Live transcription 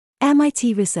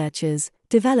MIT researchers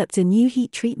developed a new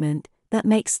heat treatment that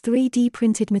makes 3D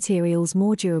printed materials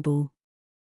more durable.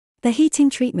 The heating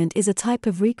treatment is a type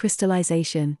of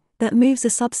recrystallization that moves a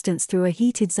substance through a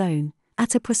heated zone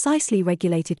at a precisely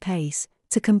regulated pace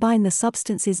to combine the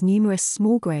substance's numerous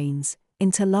small grains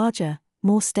into larger,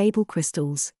 more stable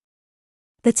crystals.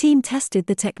 The team tested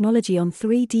the technology on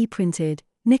 3D printed,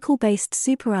 nickel-based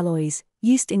superalloys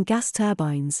used in gas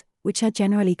turbines, which are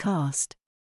generally cast.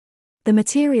 The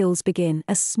materials begin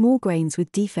as small grains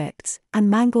with defects and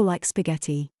mangle like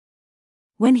spaghetti.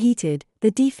 When heated,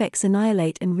 the defects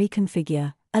annihilate and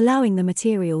reconfigure, allowing the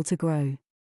material to grow.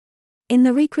 In the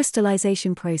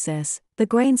recrystallization process, the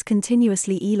grains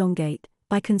continuously elongate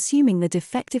by consuming the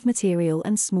defective material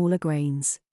and smaller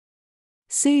grains.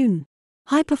 Soon,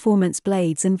 high-performance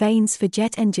blades and vanes for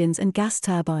jet engines and gas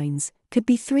turbines could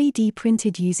be 3D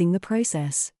printed using the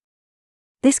process.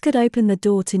 This could open the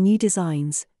door to new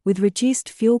designs, with reduced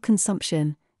fuel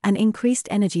consumption and increased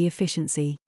energy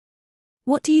efficiency.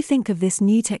 What do you think of this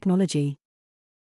new technology?